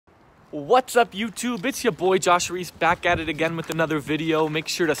What's up, YouTube? It's your boy Josh Reese back at it again with another video. Make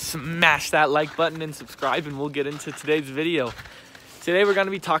sure to smash that like button and subscribe, and we'll get into today's video. Today we're going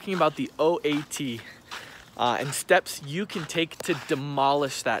to be talking about the OAT and steps you can take to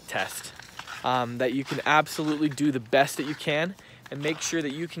demolish that test. That you can absolutely do the best that you can and make sure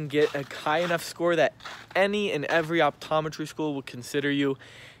that you can get a high enough score that any and every optometry school will consider you,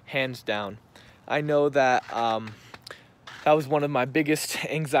 hands down. I know that that was one of my biggest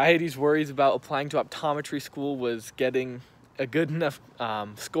anxieties, worries about applying to optometry school, was getting a good enough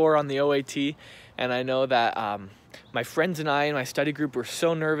score on the OAT. And I know that my friends and I in my study group were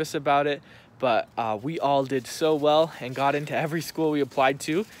so nervous about it, but we all did so well and got into every school we applied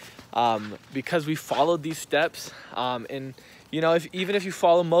to because we followed these steps. And you know, even if you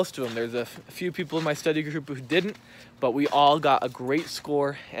follow most of them, there's a few people in my study group who didn't, but we all got a great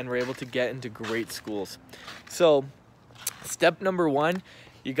score and were able to get into great schools. So step number one,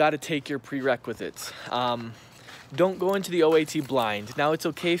 you got to take your prerequisites. Don't go into the OAT blind. Now, it's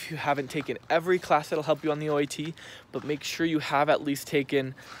okay if you haven't taken every class that'll help you on the OAT, but make sure you have at least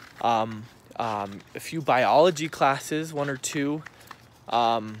taken a few biology classes, one or two,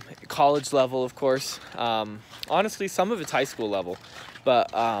 college level, of course. Honestly, some of it's high school level,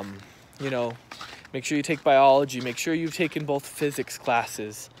 but you know, make sure you take biology. Make sure you've taken both physics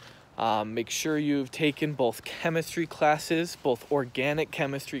classes. Make sure you've taken both chemistry classes, both organic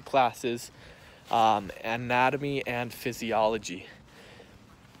chemistry classes, anatomy and physiology.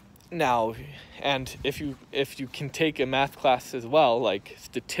 Now, and if you can take a math class as well, like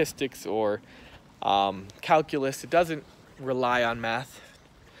statistics or calculus, it doesn't rely on math,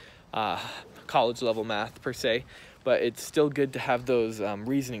 college level math per se, but it's still good to have those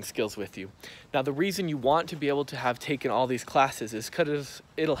reasoning skills with you. Now, the reason you want to be able to have taken all these classes is because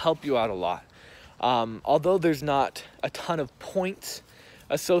it'll help you out a lot. Although there's not a ton of points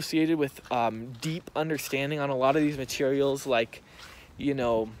associated with deep understanding on a lot of these materials, like, you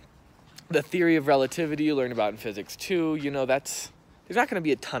know, the theory of relativity you learn about in physics 2, you know, there's not going to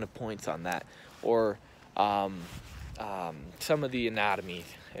be a ton of points on that, or some of the anatomy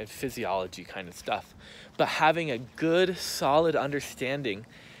and physiology kind of stuff. But having a good, solid understanding,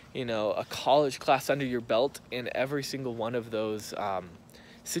 you know, a college class under your belt in every single one of those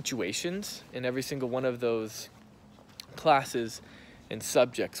situations, in every single one of those classes and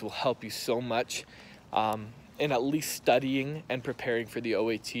subjects will help you so much in at least studying and preparing for the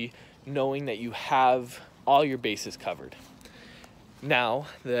OAT, knowing that you have all your bases covered. Now,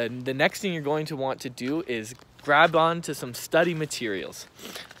 the next thing you're going to want to do is grab on to some study materials.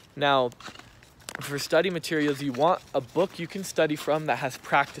 Now, for study materials, you want a book you can study from that has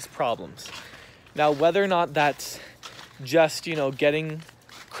practice problems. Now, whether or not that's just, you know,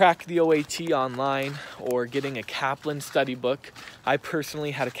 crack the OAT online or getting a Kaplan study book. I personally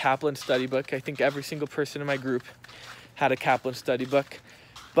had a Kaplan study book. I think every single person in my group had a Kaplan study book.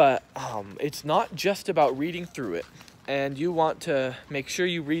 But it's not just about reading through it. And you want to make sure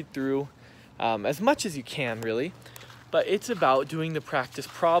you read through as much as you can, really. But it's about doing the practice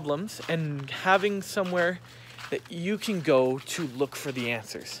problems and having somewhere that you can go to look for the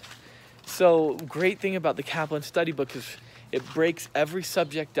answers. So, great thing about the Kaplan study book is it breaks every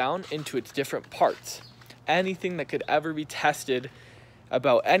subject down into its different parts. Anything that could ever be tested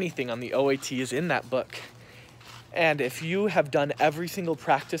about anything on the OAT is in that book. And if you have done every single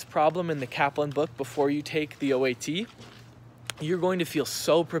practice problem in the Kaplan book before you take the OAT, you're going to feel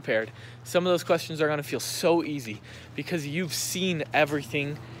so prepared. Some of those questions are going to feel so easy because you've seen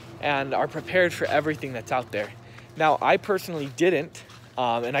everything and are prepared for everything that's out there. Now, I personally didn't,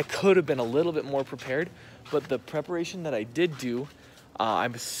 and I could have been a little bit more prepared, but the preparation that I did do,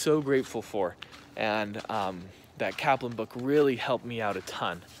 I'm so grateful for. And that Kaplan book really helped me out a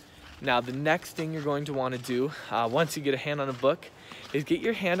ton. Now, the next thing you're going to want to do, once you get a hand on a book, is get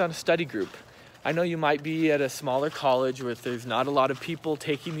your hand on a study group. I know you might be at a smaller college where there's not a lot of people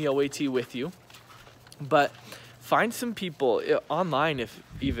taking the OAT with you, but find some people online, if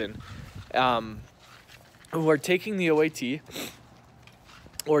even, who are taking the OAT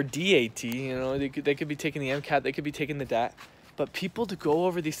or DAT. You know, they could be taking the MCAT, they could be taking the DAT, but people to go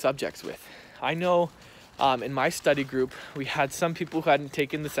over these subjects with. I know in my study group, we had some people who hadn't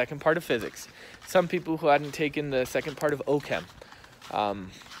taken the second part of physics, some people who hadn't taken the second part of OChem.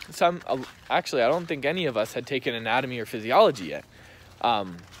 Actually, I don't think any of us had taken anatomy or physiology yet.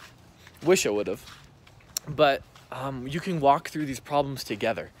 Wish I would have. But you can walk through these problems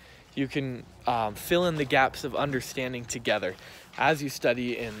together. You can fill in the gaps of understanding together as you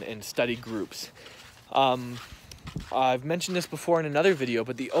study in study groups. I've mentioned this before in another video,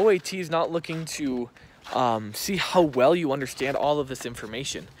 but the OAT is not looking to see how well you understand all of this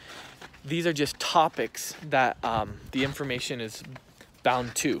information. These are just topics that the information is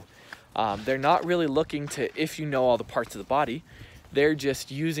bound to. They're not really looking to if you know all the parts of the body. They're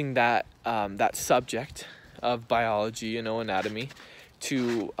just using that that subject of biology, anatomy,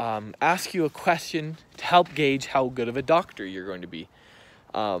 to ask you a question to help gauge how good of a doctor you're going to be.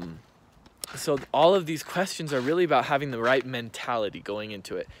 So all of these questions are really about having the right mentality going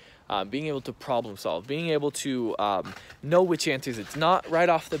into it. Being able to problem solve, being able to know which answers it's not right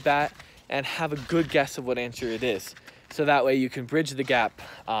off the bat, and have a good guess of what answer it is. So that way you can bridge the gap,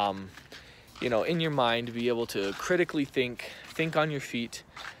 in your mind, be able to critically think on your feet,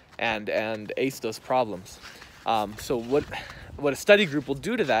 and ace those problems. So what a study group will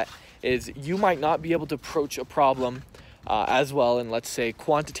do to that is you might not be able to approach a problem as well in, let's say,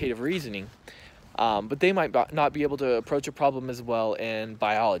 quantitative reasoning, but they might not be able to approach a problem as well in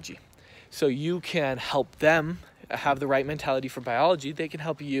biology. So you can help them have the right mentality for biology, they can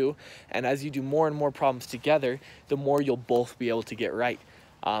help you, and as you do more and more problems together, the more you'll both be able to get right.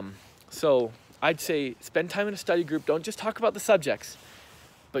 So I'd say spend time in a study group. Don't just talk about the subjects,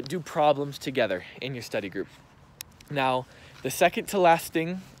 but do problems together in your study group. Now, the second to last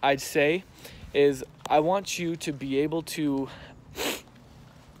thing I'd say is I want you to be able to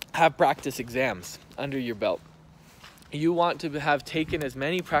have practice exams under your belt. You want to have taken as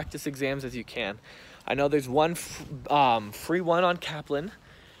many practice exams as you can. I know there's one free one on Kaplan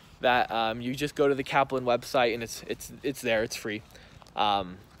that you just go to the Kaplan website and it's there, it's free.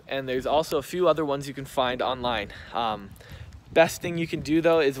 And there's also a few other ones you can find online. Best thing you can do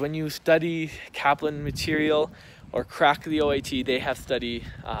though is when you study Kaplan material or crack the OAT, they have study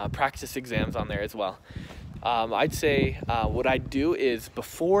practice exams on there as well. I'd say what I'd do is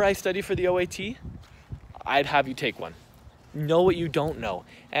before I study for the OAT, I'd have you take one. Know what you don't know,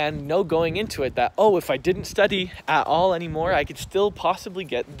 and know going into it that, oh, if I didn't study at all anymore, I could still possibly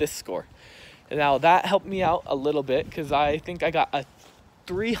get this score. Now that helped me out a little bit because I think I got a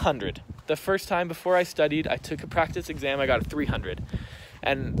 300. The first time before I studied, I took a practice exam, I got a 300.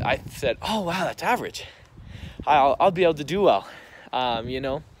 And I said, oh wow, that's average. I'll be able to do well,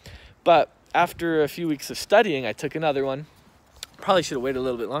 But after a few weeks of studying, I took another one. Probably should have waited a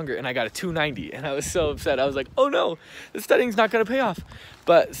little bit longer, and I got a 290, and I was so upset. I was like, oh no, the studying's not going to pay off.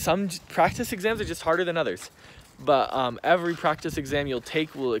 But some practice exams are just harder than others. But every practice exam you'll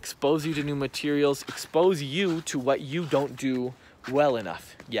take will expose you to new materials, expose you to what you don't do well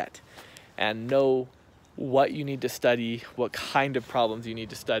enough yet, and know what you need to study, what kind of problems you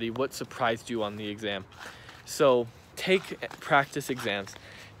need to study, what surprised you on the exam. So take practice exams.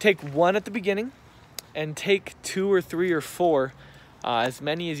 Take one at the beginning, and take 2 or 3 or 4, as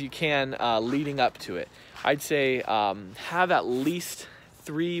many as you can leading up to it. I'd say have at least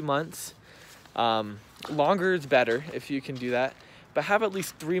 3 months. Longer is better if you can do that, but have at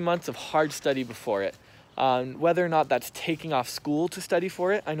least 3 months of hard study before it. Whether or not that's taking off school to study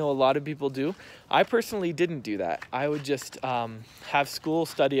for it, I know a lot of people do. I personally didn't do that. I would just have school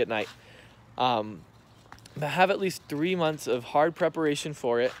study at night. But have at least 3 months of hard preparation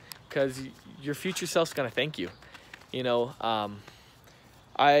for it, because your future self's gonna thank you.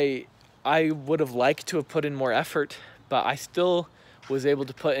 I would have liked to have put in more effort, but I still was able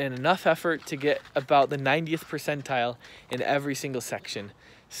to put in enough effort to get about the 90th percentile in every single section.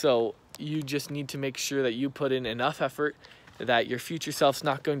 So you just need to make sure that you put in enough effort that your future self's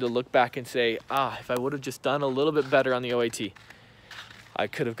not going to look back and say, if I would have just done a little bit better on the OAT, I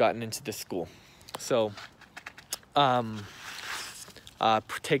could have gotten into this school. So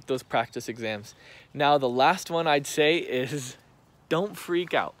take those practice exams. Now the last one I'd say is don't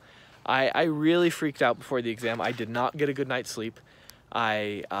freak out. I really freaked out before the exam. I did not get a good night's sleep.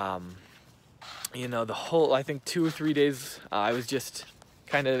 The whole, I think 2 or 3 days, I was just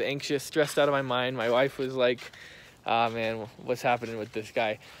kind of anxious, stressed out of my mind. My wife was like, man, what's happening with this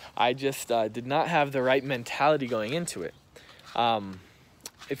guy? I just did not have the right mentality going into it.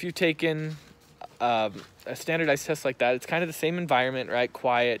 If you've taken a standardized test like that, it's kind of the same environment, right?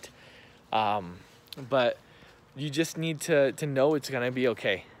 Quiet, but you just need to know it's gonna be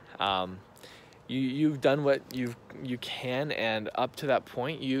okay. You've done what you can, and up to that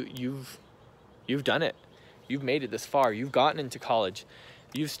point, you've done it. You've made it this far. You've gotten into college.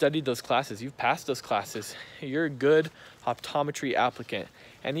 You've studied those classes. You've passed those classes. You're a good optometry applicant.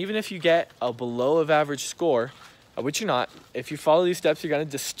 And even if you get a below average score, which you're not, if you follow these steps, you're gonna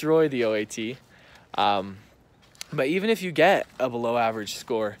destroy the OAT. But even if you get a below average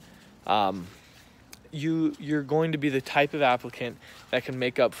score, you're going to be the type of applicant that can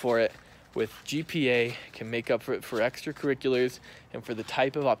make up for it with GPA can make up for it for extracurriculars and for the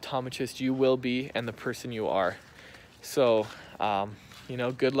type of optometrist you will be and the person you are. So, you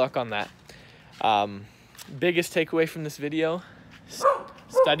know, good luck on that. Biggest takeaway from this video,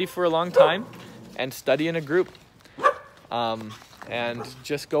 study for a long time and study in a group. And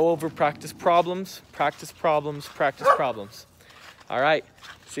just go over practice problems, practice problems, practice problems. All right,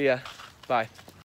 see ya, bye.